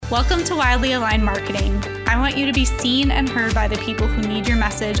Welcome to Wildly Aligned Marketing. I want you to be seen and heard by the people who need your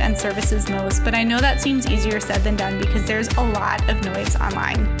message and services most, but I know that seems easier said than done because there's a lot of noise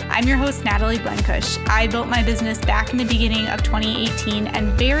online. I'm your host, Natalie Blenkush. I built my business back in the beginning of 2018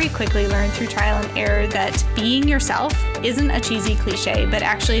 and very quickly learned through trial and error that being yourself isn't a cheesy cliche, but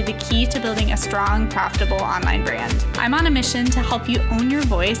actually the key to building a strong, profitable online brand. I'm on a mission to help you own your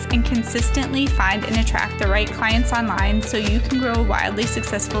voice and consistently find and attract the right clients online so you can grow a wildly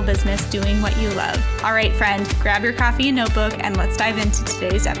successful business doing what you love. All right, friend, grab your coffee and notebook and let's dive into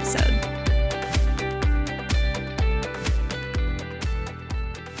today's episode.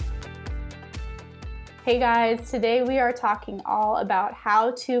 Hey guys, today we are talking all about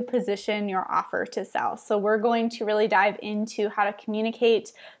how to position your offer to sell. So we're going to really dive into how to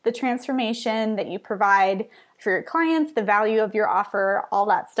communicate the transformation that you provide for your clients, the value of your offer, all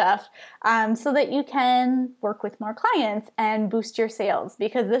that stuff, so that you can work with more clients and boost your sales.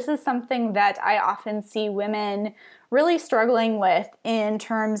 Because this is something that I often see women really struggling with in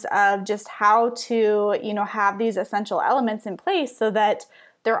terms of just how to, have these essential elements in place so that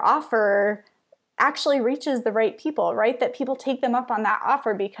their offer actually reaches the right people, right? That people take them up on that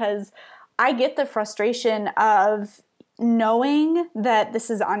offer, because I get the frustration of knowing that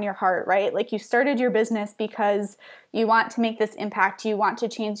this is on your heart, right? Like you started your business because you want to make this impact. You want to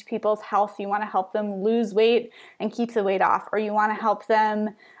change people's health. You want to help them lose weight and keep the weight off, or you want to help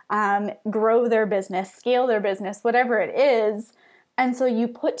them grow their business, scale their business, whatever it is. And so you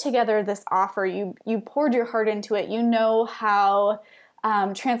put together this offer, you poured your heart into it. You know how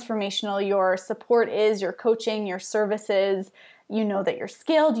transformational your support is, your coaching, your services. You know that you're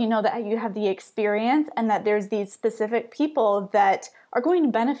skilled, you know that you have the experience, and that there's these specific people that are going to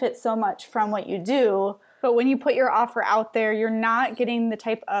benefit so much from what you do. But when you put your offer out there, you're not getting the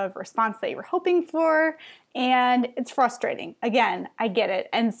type of response that you were hoping for, and it's frustrating. Again, I get it.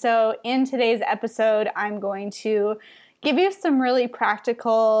 And so in today's episode, I'm going to give you some really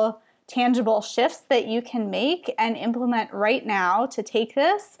practical, tangible shifts that you can make and implement right now to take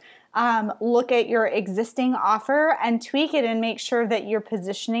this. Look at your existing offer and tweak it and make sure that you're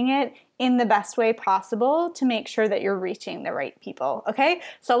positioning it in the best way possible to make sure that you're reaching the right people. Okay,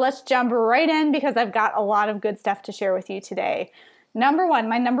 so let's jump right in because I've got a lot of good stuff to share with you today. My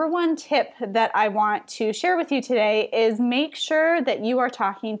number one tip that I want to share with you today is make sure that you are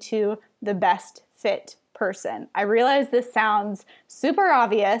talking to the best fit person. I realize this sounds super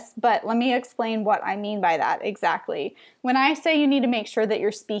obvious, but let me explain what I mean by that exactly. When I say you need to make sure that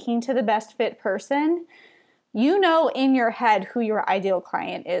you're speaking to the best fit person, you know in your head who your ideal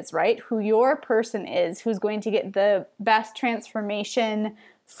client is, right? Who your person is, who's going to get the best transformation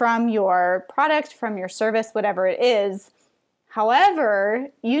from your product, from your service, whatever it is. However,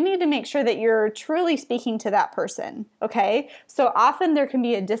 you need to make sure that you're truly speaking to that person, okay? So often there can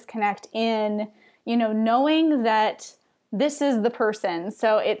be a disconnect in knowing that this is the person.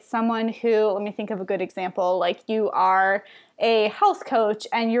 So it's someone who, let me think of a good example, like you are a health coach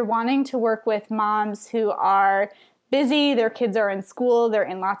and you're wanting to work with moms who are busy, their kids are in school, they're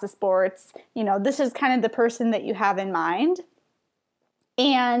in lots of sports. This is kind of the person that you have in mind.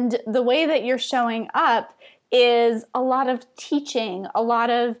 And the way that you're showing up is a lot of teaching, a lot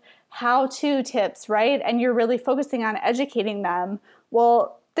of how-to tips, right? And you're really focusing on educating them.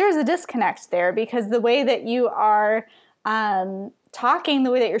 Well, there's a disconnect there because the way that you are talking,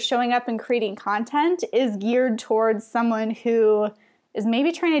 the way that you're showing up and creating content is geared towards someone who is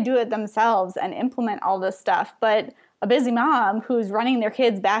maybe trying to do it themselves and implement all this stuff. But a busy mom who's running their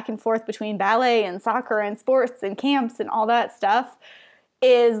kids back and forth between ballet and soccer and sports and camps and all that stuff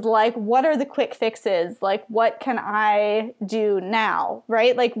is like, what are the quick fixes? Like, what can I do now,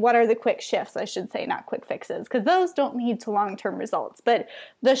 right? Like, what are the quick shifts, I should say, not quick fixes, because those don't lead to long-term results. But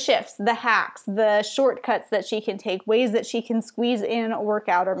the shifts, the hacks, the shortcuts that she can take, ways that she can squeeze in a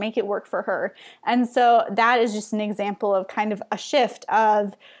workout or make it work for her. And so that is just an example of kind of a shift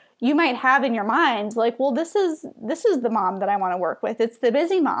of, you might have in your mind, like, well, this is the mom that I want to work with. It's the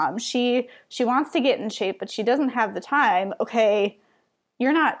busy mom. She wants to get in shape, but she doesn't have the time. Okay,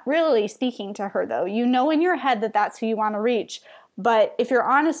 you're not really speaking to her, though. You know in your head that that's who you want to reach. But if you're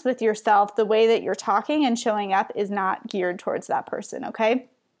honest with yourself, the way that you're talking and showing up is not geared towards that person, okay?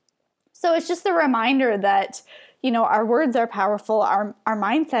 So it's just a reminder that, our words are powerful, our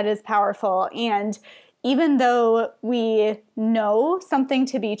mindset is powerful, and even though we know something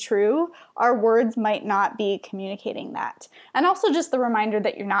to be true, our words might not be communicating that. And also just the reminder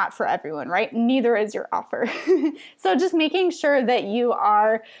that you're not for everyone, right? Neither is your offer. So just making sure that you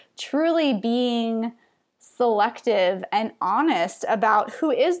are truly being selective and honest about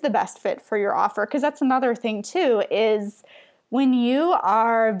who is the best fit for your offer. Because that's another thing too, is when you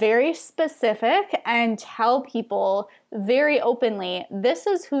are very specific and tell people very openly, this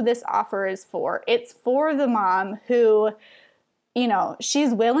is who this offer is for. It's for the mom who,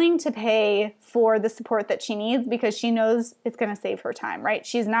 she's willing to pay for the support that she needs because she knows it's going to save her time, right?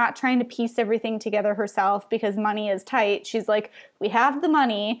 She's not trying to piece everything together herself because money is tight. She's like, we have the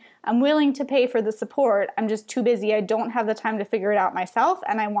money. I'm willing to pay for the support. I'm just too busy. I don't have the time to figure it out myself.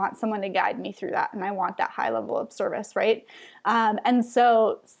 And I want someone to guide me through that. And I want that high level of service, right? And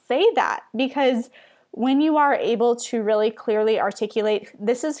so say that, because when you are able to really clearly articulate,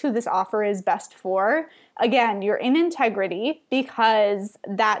 this is who this offer is best for, again, you're in integrity because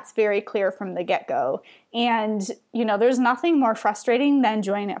that's very clear from the get-go. And, there's nothing more frustrating than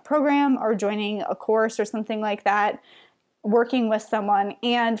joining a program or joining a course or something like that, working with someone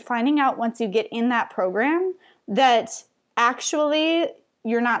and finding out once you get in that program that actually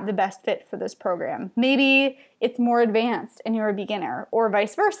you're not the best fit for this program. Maybe it's more advanced and you're a beginner, or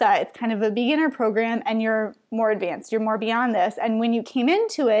vice versa. It's kind of a beginner program and you're more advanced. You're more beyond this. And when you came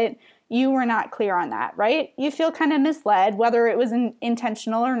into it, you were not clear on that, right? You feel kind of misled, whether it was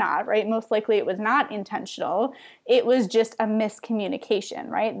intentional or not, right? Most likely it was not intentional. It was just a miscommunication,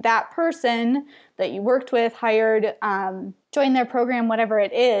 right? That person that you worked with, hired, joined their program, whatever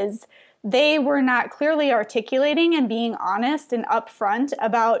it is, they were not clearly articulating and being honest and upfront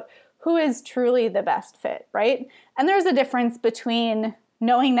about who is truly the best fit, right? And there's a difference between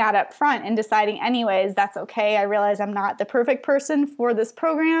knowing that up front and deciding anyways, that's okay. I realize I'm not the perfect person for this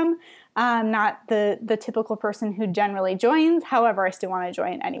program. I'm not the typical person who generally joins. However, I still want to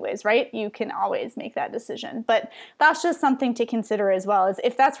join anyways, right? You can always make that decision. But that's just something to consider as well, is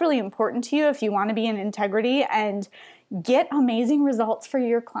if that's really important to you, if you want to be in integrity and get amazing results for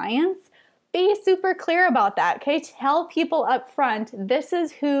your clients, be super clear about that, okay? Tell people up front, this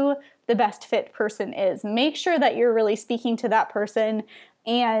is who the best fit person is. Make sure that you're really speaking to that person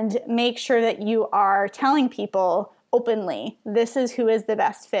and make sure that you are telling people openly, this is who is the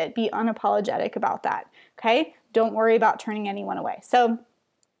best fit. Be unapologetic about that, okay? Don't worry about turning anyone away. So,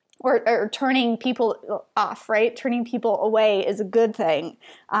 or turning people off, right? Turning people away is a good thing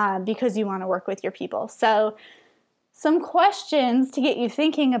because you want to work with your people. So, some questions to get you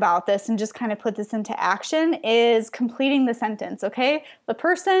thinking about this and just kind of put this into action is completing the sentence, okay? The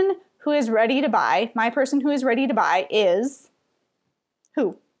person who is ready to buy, my person who is ready to buy is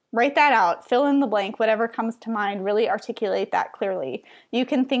who? Write that out, fill in the blank, whatever comes to mind, really articulate that clearly. You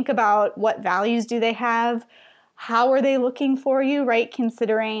can think about what values do they have, how are they looking for you, right?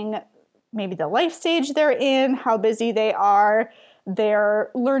 Considering maybe the life stage they're in, how busy they are,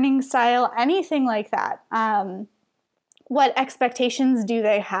 their learning style, anything like that. What expectations do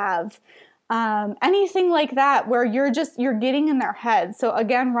they have? Anything like that where you're getting in their head. So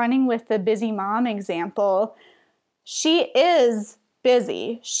again, running with the busy mom example, she is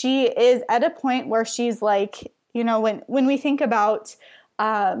busy. She is at a point where she's like, when we think about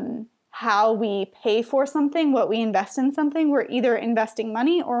how we pay for something, what we invest in something, we're either investing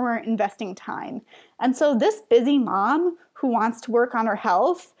money or we're investing time. And so this busy mom who wants to work on her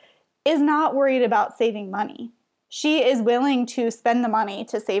health is not worried about saving money. She is willing to spend the money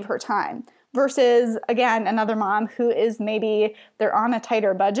to save her time versus, again, another mom who is maybe they're on a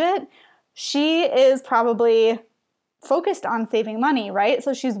tighter budget. She is probably focused on saving money, right?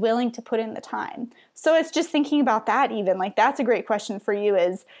 So she's willing to put in the time. So it's just thinking about that even. Like that's a great question for you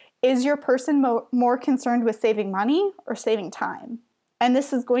is your person more concerned with saving money or saving time? And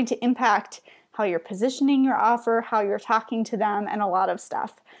this is going to impact how you're positioning your offer, how you're talking to them, and a lot of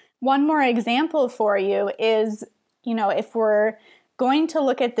stuff. One more example for you is, if we're going to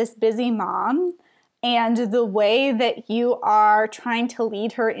look at this busy mom and the way that you are trying to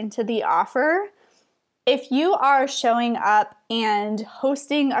lead her into the offer, if you are showing up and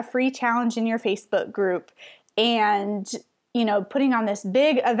hosting a free challenge in your Facebook group and, putting on this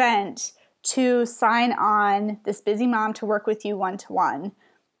big event to sign on this busy mom to work with you one-to-one,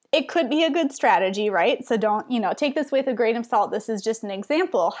 it could be a good strategy, right? So don't, take this with a grain of salt. This is just an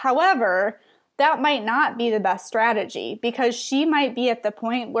example. However, that might not be the best strategy because she might be at the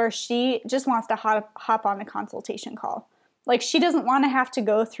point where she just wants to hop on a consultation call. Like she doesn't want to have to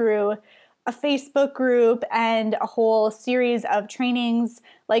go through a Facebook group and a whole series of trainings.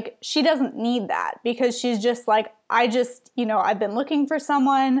 Like she doesn't need that because she's just like, I've been looking for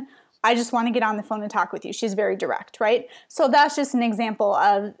someone. I just want to get on the phone and talk with you. She's very direct, right? So that's just an example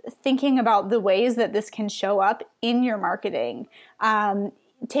of thinking about the ways that this can show up in your marketing.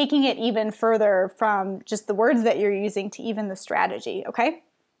 Taking it even further from just the words that you're using to even the strategy, okay?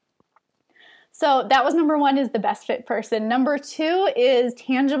 So that was number 1 is the best fit person. Number 2 is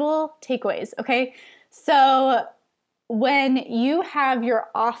tangible takeaways, okay? So when you have your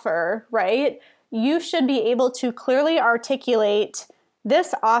offer, right, you should be able to clearly articulate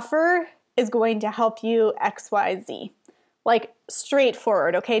this offer is going to help you XYZ. Like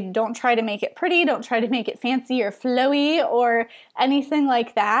straightforward, okay? Don't try to make it pretty. Don't try to make it fancy or flowy or anything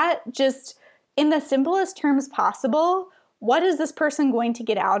like that. Just in the simplest terms possible, what is this person going to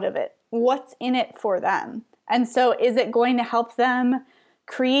get out of it? What's in it for them? And so is it going to help them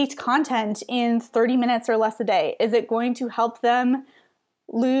create content in 30 minutes or less a day? Is it going to help them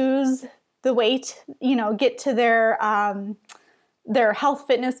lose the weight, get to their health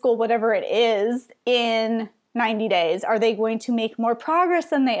fitness goal, whatever it is, in 90 days? Are they going to make more progress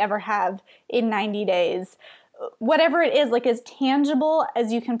than they ever have in 90 days? Whatever it is, like as tangible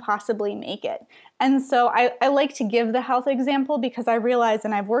as you can possibly make it. And so I like to give the health example because I realize,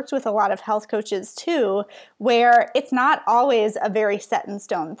 and I've worked with a lot of health coaches too, where it's not always a very set in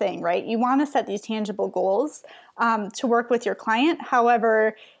stone thing, right? You want to set these tangible goals to work with your client.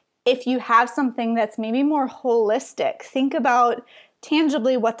 However, if you have something that's maybe more holistic, think about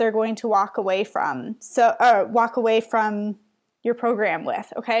tangibly what they're going to walk away from. Walk away from your program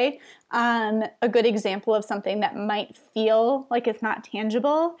with, okay? A good example of something that might feel like it's not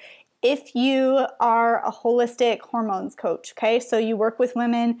tangible, if you are a holistic hormones coach, okay? So you work with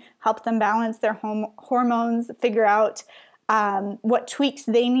women, help them balance their hormones, figure out what tweaks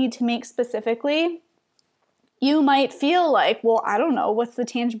they need to make specifically. You might feel like, well, I don't know, what's the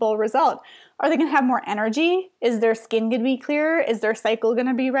tangible result? Are they going to have more energy? Is their skin going to be clearer? Is their cycle going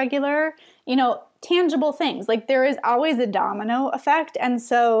to be regular? Tangible things. Like there is always a domino effect. And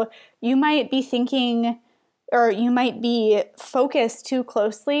so you might be thinking, or you might be focused too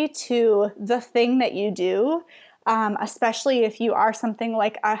closely to the thing that you do, especially if you are something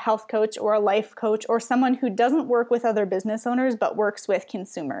like a health coach or a life coach or someone who doesn't work with other business owners but works with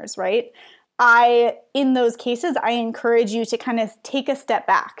consumers, right? In those cases, I encourage you to kind of take a step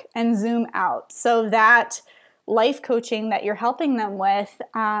back and zoom out so that life coaching that you're helping them with,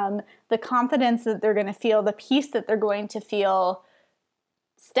 the confidence that they're going to feel, the peace that they're going to feel,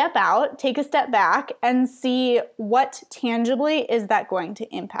 step out, take a step back and see what tangibly is that going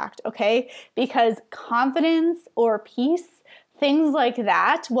to impact, okay? Because confidence or peace, things like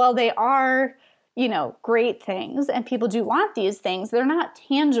that, while they are great things, and people do want these things, they're not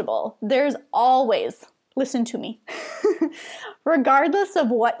tangible. There's always, listen to me, regardless of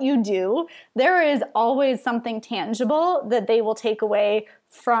what you do, there is always something tangible that they will take away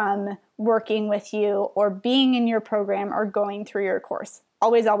from working with you or being in your program or going through your course.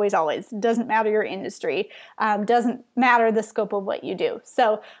 Always, always, always. Doesn't matter your industry. Doesn't matter the scope of what you do.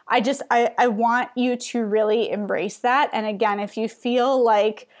 So I want you to really embrace that. And again, if you feel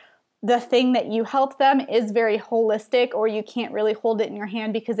like the thing that you help them is very holistic, or you can't really hold it in your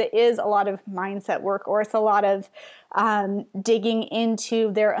hand because it is a lot of mindset work, or it's a lot of digging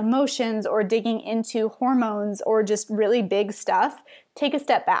into their emotions or digging into hormones or just really big stuff, take a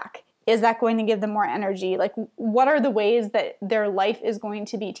step back. Is that going to give them more energy? Like, what are the ways that their life is going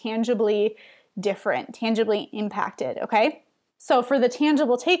to be tangibly different, tangibly impacted, okay? So for the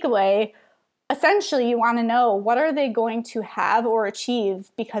tangible takeaway, essentially, you want to know what are they going to have or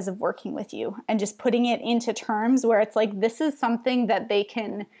achieve because of working with you, and just putting it into terms where it's like, this is something that they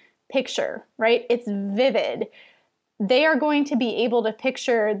can picture, right? It's vivid. They are going to be able to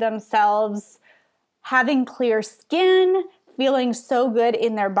picture themselves having clear skin, feeling so good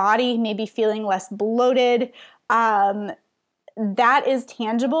in their body, maybe feeling less bloated. That is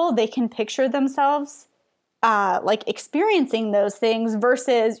tangible. They can picture themselves like experiencing those things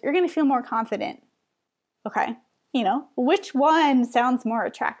versus you're going to feel more confident. Okay. Which one sounds more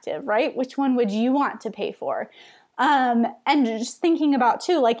attractive, right? Which one would you want to pay for? And just thinking about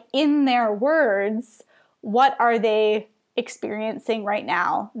too, like in their words, what are they experiencing right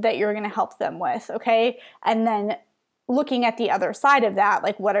now that you're going to help them with? Okay. And then looking at the other side of that,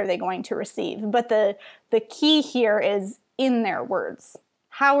 like what are they going to receive? But the key here is in their words.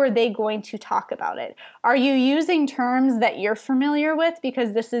 How are they going to talk about it? Are you using terms that you're familiar with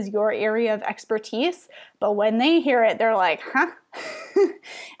because this is your area of expertise? But when they hear it, they're like, huh?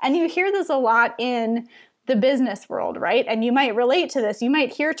 And you hear this a lot in the business world, right? And you might relate to this. You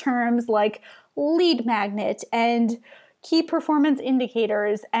might hear terms like lead magnet and key performance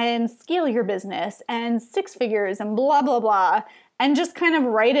indicators and scale your business and 6 figures and blah, blah, blah. And just kind of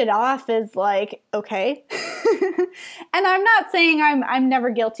write it off as like, okay. And I'm not saying I'm never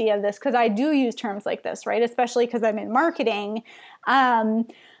guilty of this, because I do use terms like this, right? Especially because I'm in marketing.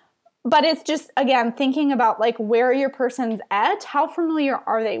 But it's just, again, thinking about like where your person's at. How familiar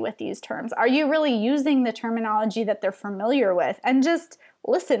are they with these terms? Are you really using the terminology that they're familiar with? And just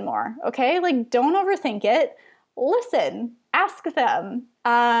listen more, okay? Like, don't overthink it. listen, ask them,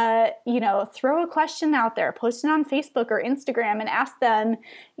 throw a question out there, post it on Facebook or Instagram and ask them,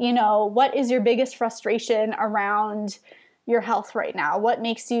 what is your biggest frustration around your health right now? What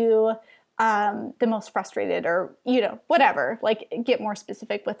makes you the most frustrated, or, whatever, like get more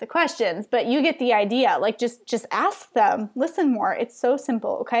specific with the questions, but you get the idea. Like just ask them, listen more. It's so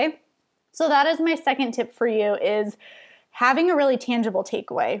simple. Okay. So that is my second tip for you, is having a really tangible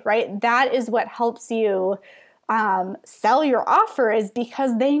takeaway, right? That is what helps you sell your offer, is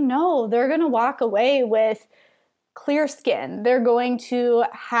because they know they're going to walk away with clear skin. They're going to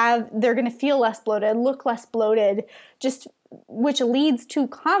feel less bloated, look less bloated, which leads to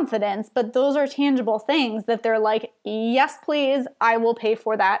confidence. But those are tangible things that they're like, yes, please, I will pay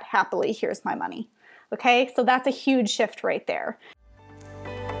for that happily. Here's my money. Okay. So that's a huge shift right there.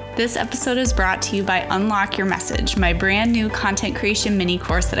 This episode is brought to you by Unlock Your Message, my brand new content creation mini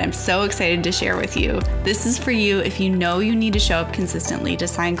course that I'm so excited to share with you. This is for you if you know you need to show up consistently to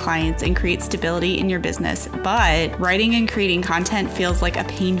sign clients and create stability in your business, but writing and creating content feels like a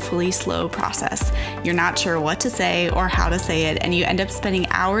painfully slow process. You're not sure what to say or how to say it, and you end up spending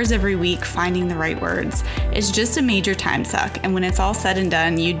hours every week finding the right words. It's just a major time suck, and when it's all said and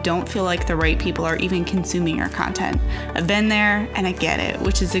done, you don't feel like the right people are even consuming your content. I've been there and I get it,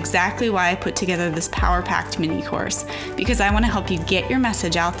 which is exactly why I put together this power-packed mini course, because I want to help you get your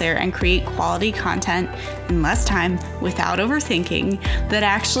message out there and create quality content in less time without overthinking that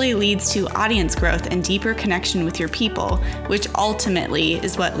actually leads to audience growth and deeper connection with your people, which ultimately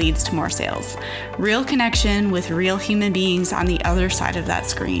is what leads to more sales. Real connection with real human beings on the other side of that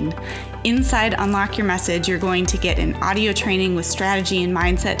screen. Inside Unlock Your Message, you're going to get an audio training with strategy and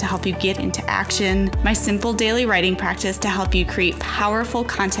mindset to help you get into action, my simple daily writing practice to help you create powerful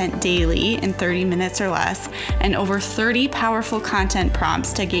content daily in 30 minutes or less, and over 30 powerful content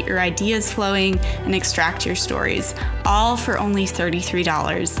prompts to get your ideas flowing and extract your stories, all for only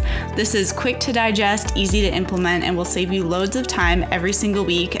 $33. This is quick to digest, easy to implement, and will save you loads of time every single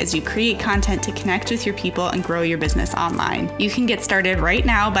week as you create content to connect with your people and grow your business online. You can get started right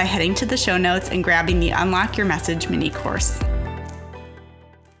now by heading to the show notes and grabbing the Unlock Your Message mini course.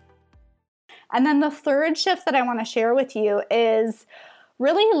 And then the third shift that I want to share with you is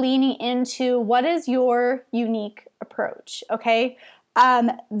really leaning into what is your unique approach, okay?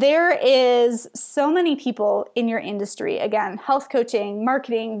 There is so many people in your industry, again, health coaching,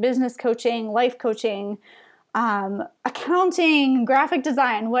 marketing, business coaching, life coaching, accounting, graphic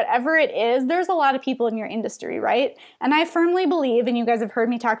design, whatever it is, there's a lot of people in your industry, right? And I firmly believe, and you guys have heard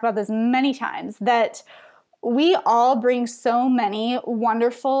me talk about this many times, that we all bring so many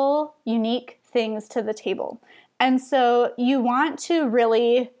wonderful, unique things to the table. And so you want to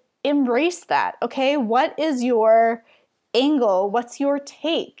really embrace that, okay? What is your angle? What's your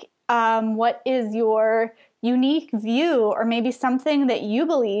take? What is your unique view, or maybe something that you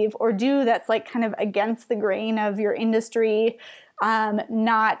believe or do that's like kind of against the grain of your industry,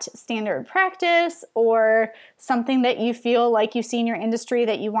 not standard practice, or something that you feel like you see in your industry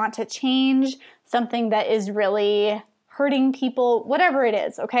that you want to change, something that is really hurting people, whatever it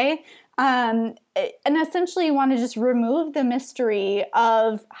is, okay? And essentially you want to just remove the mystery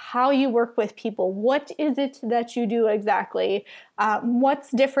of how you work with people. What is it that you do exactly?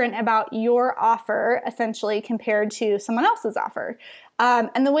 What's different about your offer, essentially, compared to someone else's offer?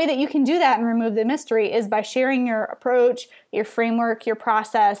 And the way that you can do that and remove the mystery is by sharing your approach, your framework, your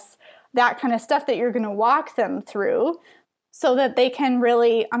process, that kind of stuff that you're going to walk them through so that they can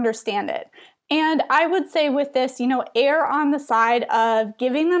really understand it. And I would say with this, err on the side of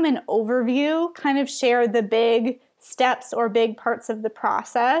giving them an overview, kind of share the big steps or big parts of the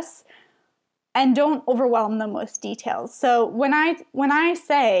process, and don't overwhelm them with details. So when I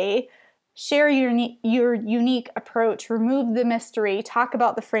say share your unique approach, remove the mystery, talk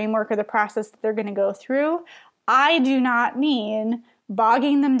about the framework or the process that they're going to go through, I do not mean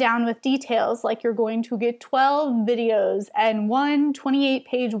bogging them down with details like you're going to get 12 videos and one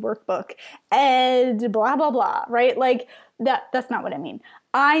 28-page workbook and blah, blah, blah, right? Like that's not what I mean.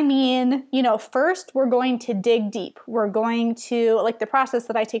 I mean, first we're going to dig deep. We're going to, like the process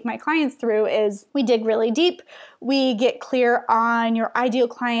that I take my clients through is we dig really deep. We get clear on your ideal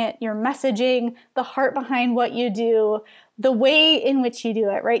client, your messaging, the heart behind what you do, the way in which you do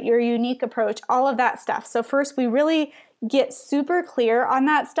it, right? Your unique approach, all of that stuff. So first we really get super clear on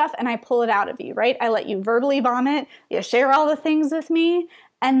that stuff and I pull it out of you, right? I let you verbally vomit, you share all the things with me,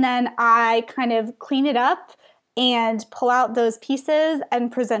 and then I kind of clean it up and pull out those pieces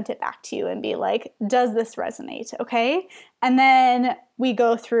and present it back to you and be like, does this resonate? Okay. And then we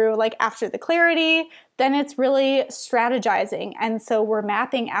go through, like, after the clarity, then it's really strategizing. And so we're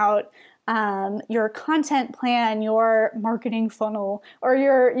mapping out your content plan, your marketing funnel, or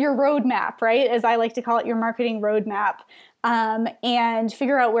your roadmap, right? As I like to call it, your marketing roadmap, and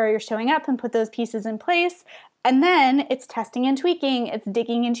figure out where you're showing up and put those pieces in place. And then it's testing and tweaking. It's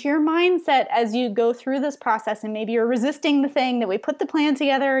digging into your mindset as you go through this process. And maybe you're resisting the thing that we put the plan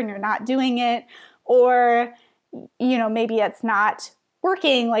together and you're not doing it. Or, maybe it's not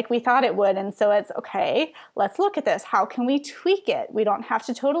working like we thought it would. And so it's okay, let's look at this. How can we tweak it? We don't have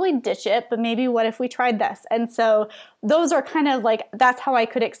to totally ditch it, but maybe what if we tried this? And so those are kind of like, that's how I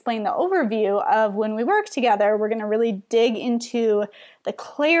could explain the overview of when we work together. We're going to really dig into the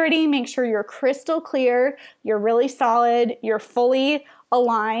clarity, make sure you're crystal clear, you're really solid, you're fully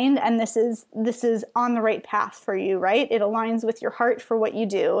aligned, and this is on the right path for you, right? It aligns with your heart for what you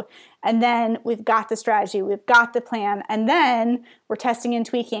do. And then we've got the strategy, we've got the plan, and then we're testing and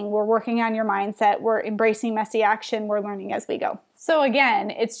tweaking, we're working on your mindset, we're embracing messy action, we're learning as we go. So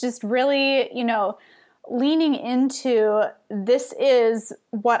again, it's just really, leaning into this is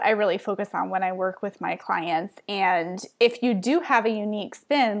what I really focus on when I work with my clients. And if you do have a unique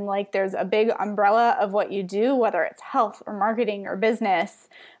spin, like there's a big umbrella of what you do, whether it's health or marketing or business,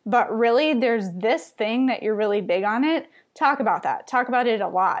 but really there's this thing that you're really big on it, talk about that. Talk about it a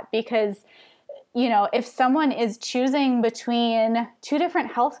lot, because if someone is choosing between two different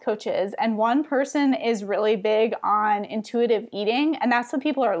health coaches and one person is really big on intuitive eating, and that's what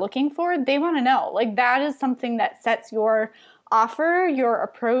people are looking for, they want to know. Like, that is something that sets your offer, your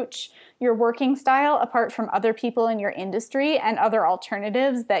approach, your working style apart from other people in your industry and other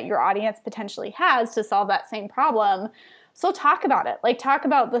alternatives that your audience potentially has to solve that same problem. So talk about it. Like, talk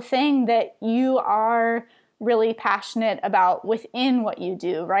about the thing that you are really passionate about within what you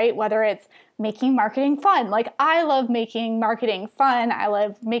do, right? Whether it's making marketing fun. Like, I love making marketing fun. I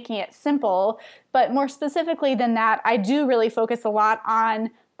love making it simple. But more specifically than that, I do really focus a lot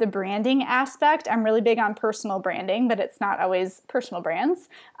on the branding aspect. I'm really big on personal branding, but it's not always personal brands,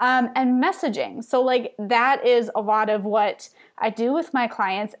 and messaging. So like, that is a lot of what I do with my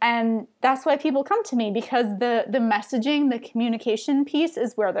clients. And that's why people come to me, because the messaging, the communication piece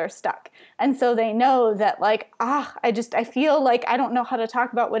is where they're stuck. And so they know that like, I feel like I don't know how to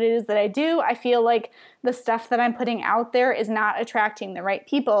talk about what it is that I do. I feel like the stuff that I'm putting out there is not attracting the right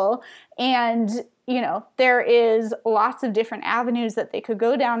people. And there is lots of different avenues that they could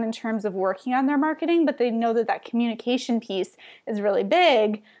go down in terms of working on their marketing, but they know that communication piece is really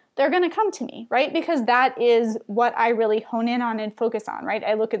big. They're going to come to me, right? Because that is what I really hone in on and focus on, right?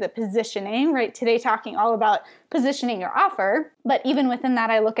 I look at the positioning, right? Today talking all about positioning your offer, but even within that,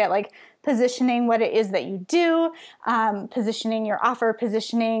 I look at like positioning what it is that you do, positioning your offer,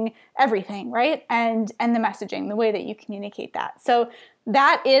 positioning everything, right? And the messaging, the way that you communicate that. So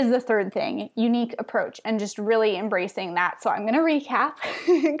that is the third thing, unique approach, and just really embracing that. So I'm going to recap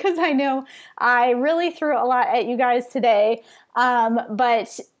because I know I really threw a lot at you guys today.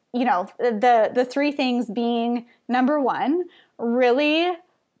 But the three things being, number one, really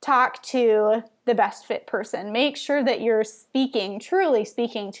talk to the best fit person. Make sure that you're truly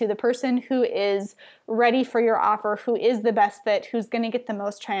speaking to the person who is ready for your offer, who is the best fit, who's going to get the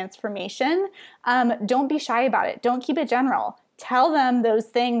most transformation. Don't be shy about it. Don't keep it general. Tell them those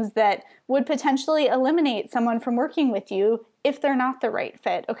things that would potentially eliminate someone from working with you if they're not the right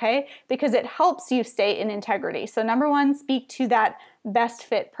fit, okay? Because it helps you stay in integrity. So number one, speak to that best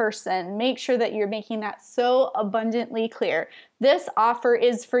fit person. Make sure that you're making that so abundantly clear. This offer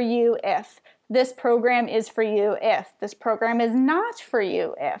is for you if. This program is for you if. This program is not for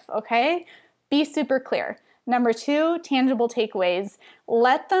you if, okay? Be super clear. Number two, tangible takeaways.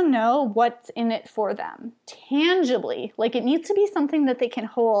 Let them know what's in it for them. Tangibly, like it needs to be something that they can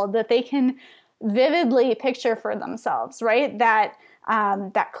hold, that they can vividly picture for themselves, right? That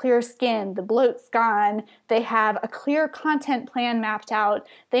clear skin, the bloat's gone, they have a clear content plan mapped out,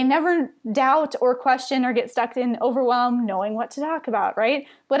 they never doubt or question or get stuck in overwhelm knowing what to talk about, right?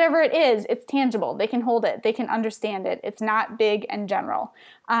 Whatever it is, it's tangible, they can hold it, they can understand it, it's not big and general.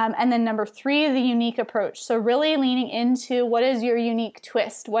 And then number three, the unique approach. So really leaning into what is your unique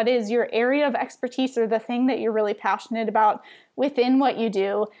twist, what is your area of expertise or the thing that you're really passionate about within what you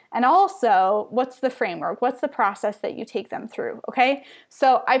do, and also what's the framework, what's the process that you take them through, okay?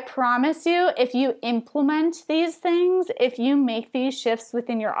 So I promise you, if you implement these things, if you make these shifts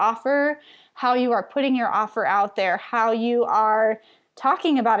within your offer, how you are putting your offer out there, how you are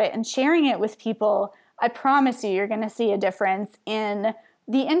talking about it and sharing it with people, I promise you're going to see a difference in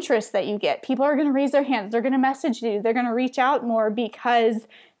the interest that you get. People are going to raise their hands, they're going to message you, they're going to reach out more, because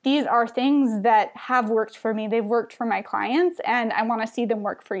these are things that have worked for me. They've worked for my clients, and I want to see them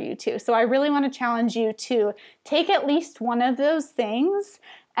work for you too. So I really want to challenge you to take at least one of those things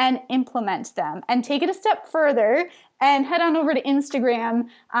and implement them. And take it a step further and head on over to Instagram.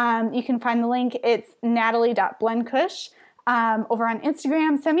 You can find the link. It's natalie.blenkush. Over on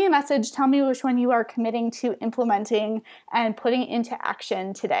Instagram. Send me a message. Tell me which one you are committing to implementing and putting into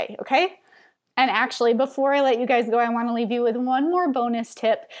action today, okay? And actually, before I let you guys go, I want to leave you with one more bonus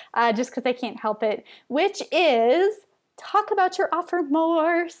tip, just because I can't help it, which is talk about your offer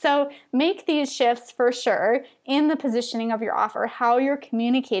more. So make these shifts for sure in the positioning of your offer, how you're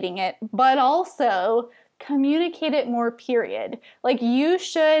communicating it, but also communicate it more, period. Like, you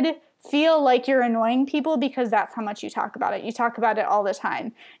should feel like you're annoying people because that's how much you talk about it. You talk about it all the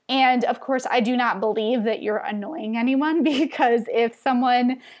time. And of course, I do not believe that you're annoying anyone, because if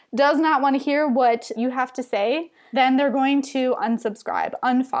someone does not want to hear what you have to say, then they're going to unsubscribe,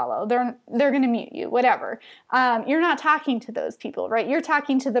 unfollow, they're going to mute you, whatever. You're not talking to those people, right? You're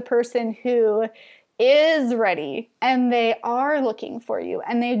talking to the person who is ready and they are looking for you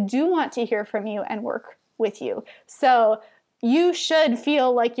and they do want to hear from you and work with you. So you should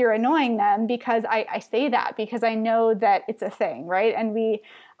feel like you're annoying them, because I say that because I know that it's a thing, right? And we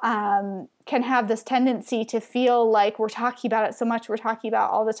can have this tendency to feel like we're talking about it so much, we're talking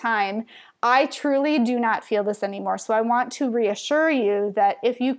about all the time. I truly do not feel this anymore. So I want to reassure you that if you